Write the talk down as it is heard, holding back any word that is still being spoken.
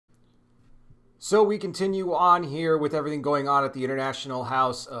So we continue on here with everything going on at the International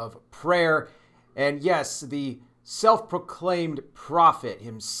House of Prayer. And yes, the self-proclaimed prophet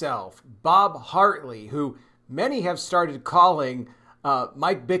himself, Bob Hartley, who many have started calling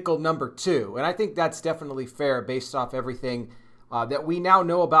Mike Bickle number 2. And I think that's definitely fair based off everything that we now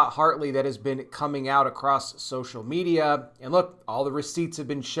know about Hartley that has been coming out across social media. And look, all the receipts have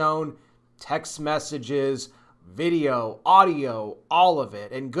been shown, text messages, video, audio, all of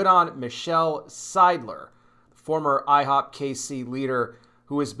it. And good on Michelle Seidler, former IHOPKC leader,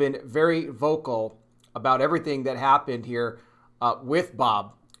 who has been very vocal about everything that happened here with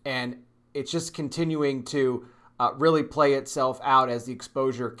Bob. And it's just continuing to really play itself out as the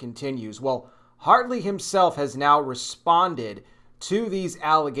exposure continues. Well, Hartley himself has now responded to these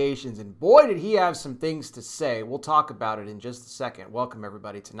allegations. And boy, did he have some things to say. We'll talk about it in just a second. Welcome,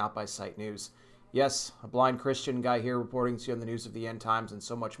 everybody, to Not By Sight News. Yes, a blind Christian guy here reporting to you on the news of the end times and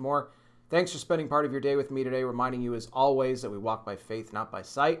so much more. Thanks for spending part of your day with me today, reminding you as always that we walk by faith, not by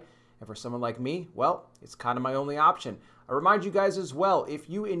sight. And for someone like me, well, it's kind of my only option. I remind you guys as well, if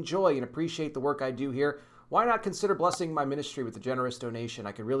you enjoy and appreciate the work I do here, why not consider blessing my ministry with a generous donation?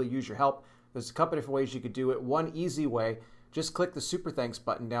 I could really use your help. There's a couple different ways you could do it. One easy way, just click the Super Thanks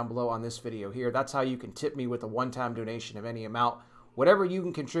button down below on this video here. That's how you can tip me with a one-time donation of any amount. Whatever you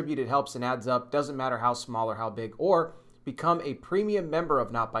can contribute, it helps and adds up. Doesn't matter how small or how big. Or become a premium member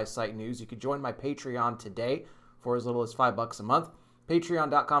of Not By Sight News. You could join my Patreon today for as little as $5 a month.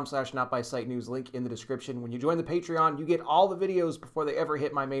 Patreon.com/NotBySightNews, link in the description. When you join the Patreon, you get all the videos before they ever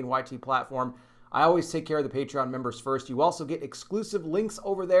hit my main YT platform. I always take care of the Patreon members first. You also get exclusive links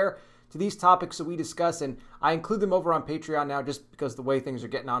over there to these topics that we discuss, and I include them over on Patreon now just because the way things are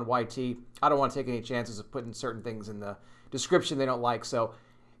getting on YT. I don't want to take any chances of putting certain things in the description they don't like, so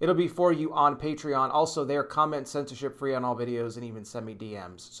it'll be for you on Patreon. Also, there, comment censorship free on all videos and even send me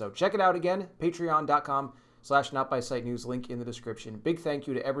DMs. So check it out again, patreon.com/NotBySightNews, link in the description. Big thank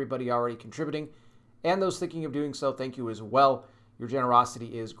you to everybody already contributing, and those thinking of doing so, thank you as well. Your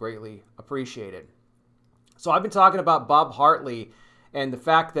generosity is greatly appreciated. So I've been talking about Bob Hartley and the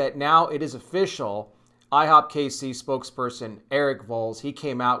fact that now it is official. IHOPKC spokesperson Eric Voles, he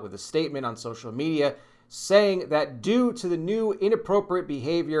came out with a statement on social media saying that due to the new inappropriate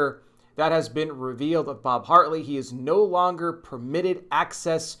behavior that has been revealed of Bob Hartley, he is no longer permitted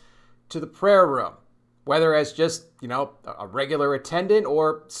access to the prayer room, whether as just, a regular attendant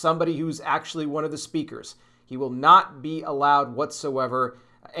or somebody who's actually one of the speakers. He will not be allowed whatsoever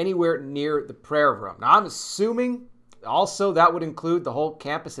anywhere near the prayer room. Now, I'm assuming also that would include the whole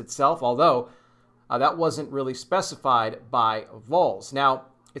campus itself, although that wasn't really specified by Voles. Now,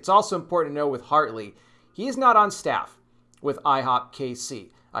 it's also important to know with Hartley, he is not on staff with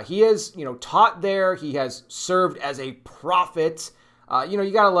IHOPKC. He is, taught there. He has served as a prophet.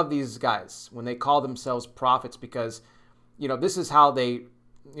 You got to love these guys when they call themselves prophets because, this is how they,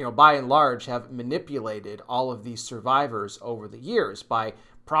 by and large, have manipulated all of these survivors over the years by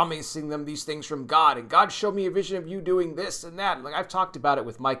promising them these things from God. And God showed me a vision of you doing this and that. Like I've talked about it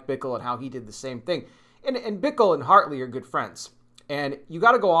with Mike Bickle and how he did the same thing. And Bickle and Hartley are good friends. And you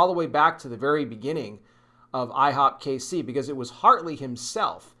got to go all the way back to the very beginning of IHOPKC because it was Hartley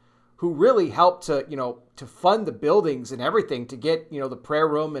himself who really helped to, to fund the buildings and everything to get, the prayer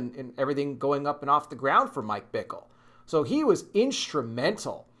room and everything going up and off the ground for Mike Bickle. So he was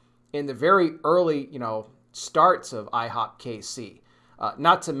instrumental in the very early, starts of IHOPKC.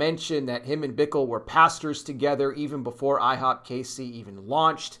 Not to mention that him and Bickle were pastors together even before IHOPKC even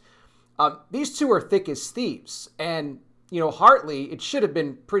launched. These two are thick as thieves. And, Hartley, it should have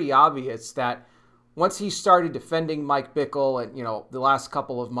been pretty obvious that once he started defending Mike Bickle and, the last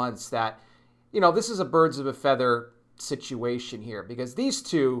couple of months that, this is a birds of a feather situation here because these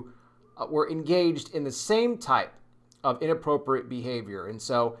two were engaged in the same type of inappropriate behavior. And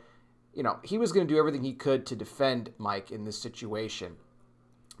so, he was going to do everything he could to defend Mike in this situation.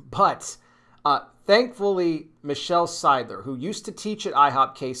 But thankfully, Michelle Seidler, who used to teach at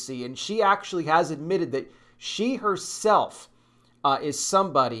IHOPKC, and she actually has admitted that she herself is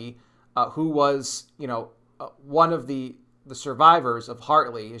somebody who was, one of the survivors of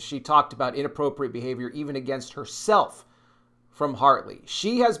Hartley. She talked about inappropriate behavior even against herself from Hartley.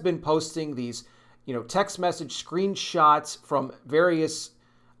 She has been posting these, text message screenshots from various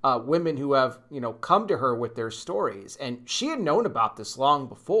women who have, come to her with their stories. And she had known about this long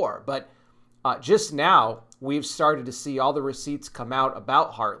before, but just now we've started to see all the receipts come out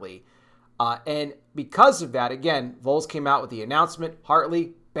about Hartley. And because of that, again, Voles came out with the announcement,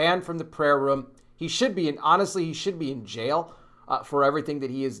 Hartley banned from the prayer room. He should be honestly, he should be in jail for everything that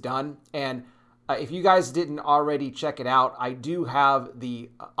he has done. And If you guys didn't already check it out, I do have the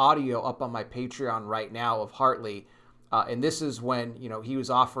audio up on my Patreon right now of Hartley. And this is when, he was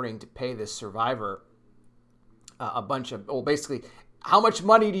offering to pay this survivor a bunch of, well, basically, how much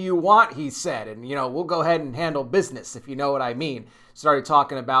money do you want, he said. And, we'll go ahead and handle business, if you know what I mean. Started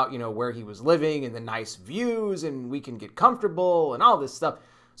talking about, where he was living and the nice views, and we can get comfortable and all this stuff.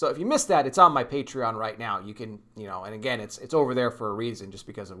 So if you missed that, it's on my Patreon right now. You can, and again, it's over there for a reason, just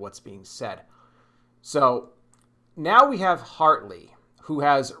because of what's being said. So now we have Hartley, who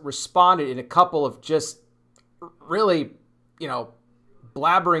has responded in a couple of just really,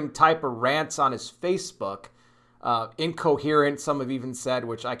 blabbering type of rants on his Facebook. Incoherent, some have even said,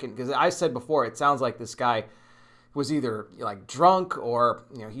 because I said before, it sounds like this guy was either like drunk or,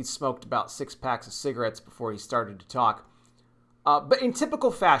 he smoked about 6 packs of cigarettes before he started to talk. But in typical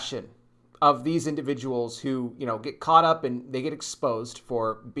fashion of these individuals who, get caught up and they get exposed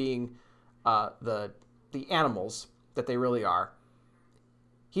for being the animals that they really are,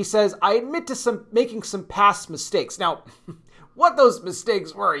 he says, I admit to making some past mistakes. Now, what those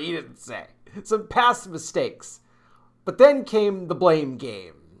mistakes were, he didn't say. Some past mistakes. But then came the blame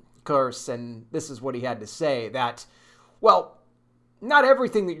game, of course, and this is what he had to say, that, well, not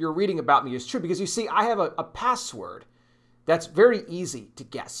everything that you're reading about me is true, because you see, I have a password that's very easy to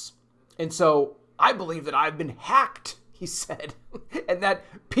guess. And so I believe that I've been hacked, he said, and that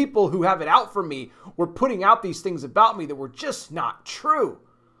people who have it out for me were putting out these things about me that were just not true.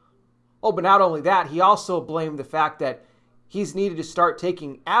 Oh, but not only that, he also blamed the fact that he's needed to start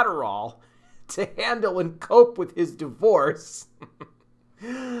taking Adderall to handle and cope with his divorce.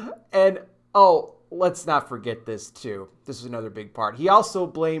 And, let's not forget this too. This is another big part. He also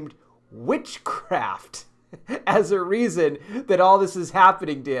blamed witchcraft as a reason that all this is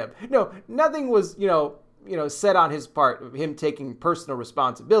happening to him. No, nothing was, said on his part of him taking personal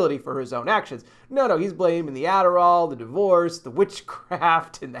responsibility for his own actions. No, he's blaming the Adderall, the divorce, the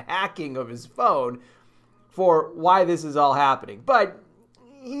witchcraft, and the hacking of his phone for why this is all happening. But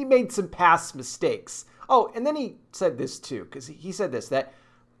he made some past mistakes. Oh, and then he said this too, because he said this, that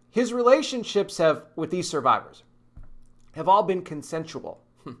his relationships with these survivors have all been consensual.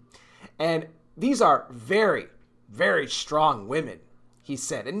 And these are very, very strong women, he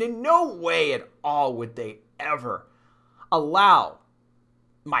said. And in no way at all would they ever allow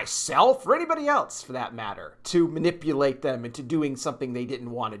myself, or anybody else for that matter, to manipulate them into doing something they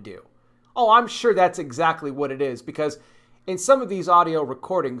didn't want to do. Oh, I'm sure that's exactly what it is, because in some of these audio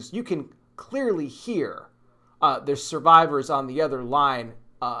recordings, you can clearly hear the survivors on the other line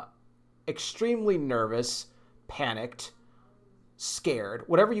extremely nervous, panicked, scared,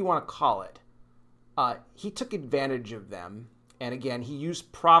 whatever you want to call it. He took advantage of them, and again, he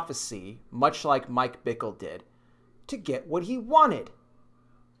used prophecy, much like Mike Bickle did, to get what he wanted.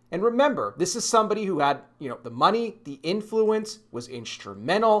 And remember, this is somebody who had, the money, the influence, was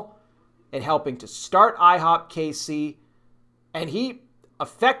instrumental in helping to start IHOPKC, and he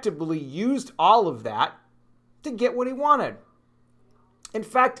effectively used all of that to get what he wanted. In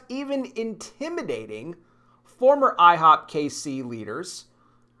fact, even intimidating former IHOPKC leaders,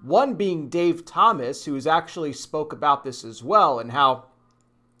 one being Dave Thomas, who has actually spoke about this as well, and how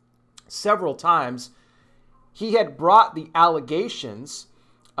several times he had brought the allegations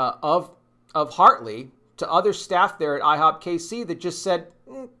of Hartley to other staff there at IHOPKC that just said,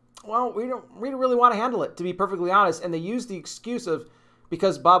 well, we don't really want to handle it, to be perfectly honest. And they used the excuse of,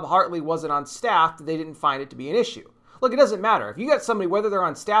 because Bob Hartley wasn't on staff, they didn't find it to be an issue. Look, it doesn't matter. If you got somebody, whether they're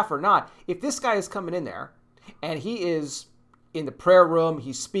on staff or not, if this guy is coming in there and he is in the prayer room,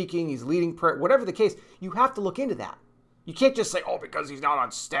 he's speaking, he's leading prayer, whatever the case, you have to look into that. You can't just say, because he's not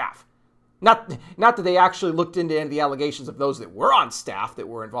on staff. Not that they actually looked into any of the allegations of those that were on staff that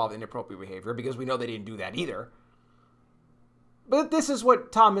were involved in inappropriate behavior, because we know they didn't do that either. But this is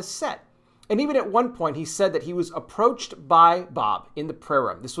what Thomas said. And even at one point, he said that he was approached by Bob in the prayer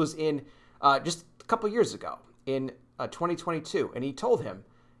room. This was in just a couple years ago, in 2022. And he told him,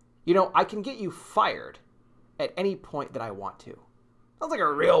 I can get you fired at any point that I want to. Sounds like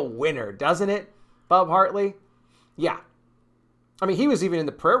a real winner, doesn't it, Bob Hartley? Yeah. I mean, he was even in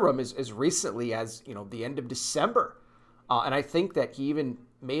the prayer room as recently as, the end of December. And I think that he even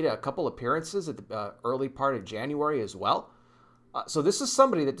made a couple appearances at the early part of January as well. So this is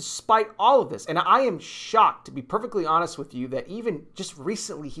somebody that, despite all of this, and I am shocked, to be perfectly honest with you, that even just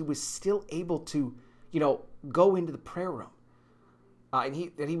recently he was still able to, go into the prayer room. And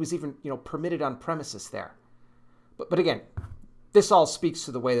he was even, permitted on premises there. But again, this all speaks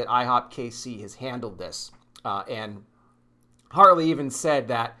to the way that IHOPKC has handled this. And Hartley even said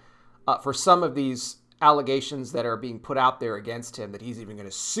that for some of these allegations that are being put out there against him, that he's even going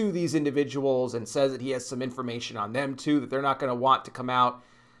to sue these individuals, and says that he has some information on them too that they're not going to want to come out.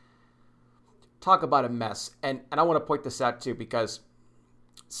 Talk about a mess. And I want to point this out too, because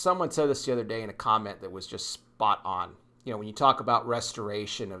someone said this the other day in a comment that was just spot on. You know, when you talk about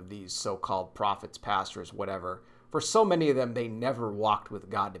restoration of these so-called prophets, pastors, whatever, for so many of them, they never walked with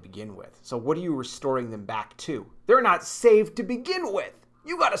God to begin with. So what are you restoring them back to? They're not saved to begin with.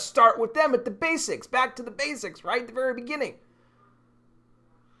 You got to start with them at the basics, back to the basics, right? The very beginning.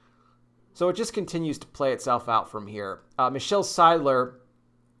 So it just continues to play itself out from here. Michelle Seidler,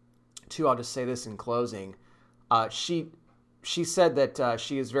 too, I'll just say this in closing. She said that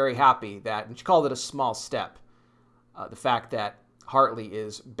she is very happy that, and she called it a small step, the fact that Hartley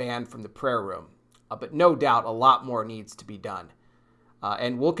is banned from the prayer room. But no doubt a lot more needs to be done.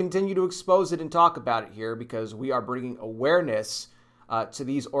 And we'll continue to expose it and talk about it here, because we are bringing awareness to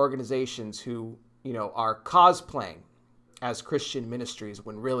these organizations who, you know, are cosplaying as Christian ministries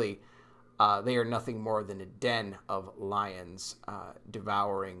when really they are nothing more than a den of lions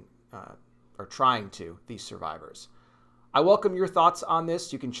devouring or trying to these survivors. I welcome your thoughts on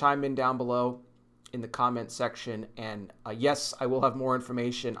this. You can chime in down below in the comment section. And yes, I will have more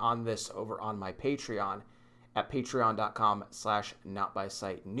information on this over on my Patreon at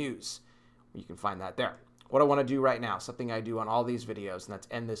patreon.com/notbysightnews. You can find that there. What I want to do right now, something I do on all these videos, and that's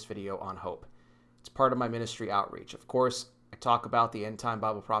end this video on hope. It's part of my ministry outreach. Of course, I talk about the end-time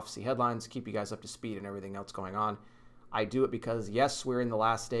Bible prophecy headlines, keep you guys up to speed and everything else going on. I do it because, yes, we're in the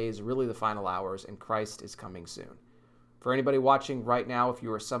last days, really the final hours, and Christ is coming soon. For anybody watching right now, if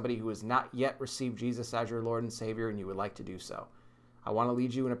you are somebody who has not yet received Jesus as your Lord and Savior and you would like to do so, I want to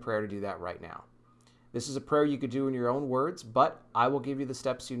lead you in a prayer to do that right now. This is a prayer you could do in your own words, but I will give you the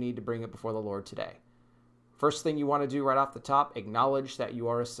steps you need to bring it before the Lord today. First thing you want to do right off the top, acknowledge that you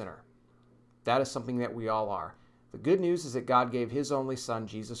are a sinner. That is something that we all are. The good news is that God gave his only Son,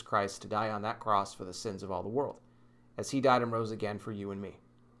 Jesus Christ, to die on that cross for the sins of all the world, as he died and rose again for you and me.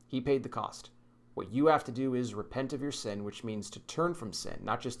 He paid the cost. What you have to do is repent of your sin, which means to turn from sin,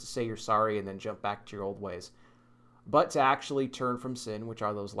 not just to say you're sorry and then jump back to your old ways, but to actually turn from sin, which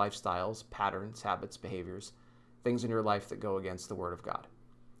are those lifestyles, patterns, habits, behaviors, things in your life that go against the Word of God.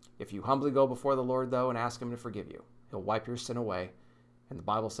 If you humbly go before the Lord, though, and ask him to forgive you, he'll wipe your sin away, and the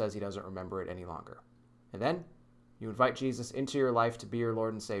Bible says he doesn't remember it any longer. And then you invite Jesus into your life to be your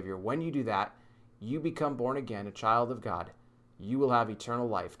Lord and Savior. When you do that, you become born again, a child of God. You will have eternal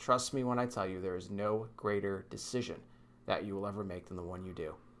life. Trust me when I tell you there is no greater decision that you will ever make than the one you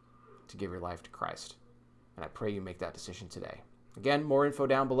do, to give your life to Christ. And I pray you make that decision today. Again, more info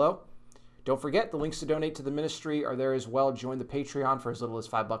down below. Don't forget, the links to donate to the ministry are there as well. Join the Patreon for as little as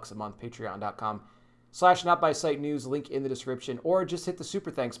 $5 a month, patreon.com/notbysightnews, link in the description, or just hit the super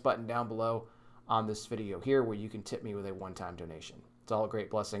thanks button down below on this video here, where you can tip me with a one-time donation. It's all a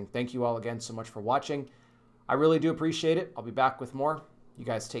great blessing. Thank you all again so much for watching. I really do appreciate it. I'll be back with more. You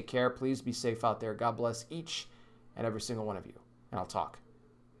guys take care. Please be safe out there. God bless each and every single one of you. And I'll talk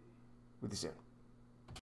with you soon.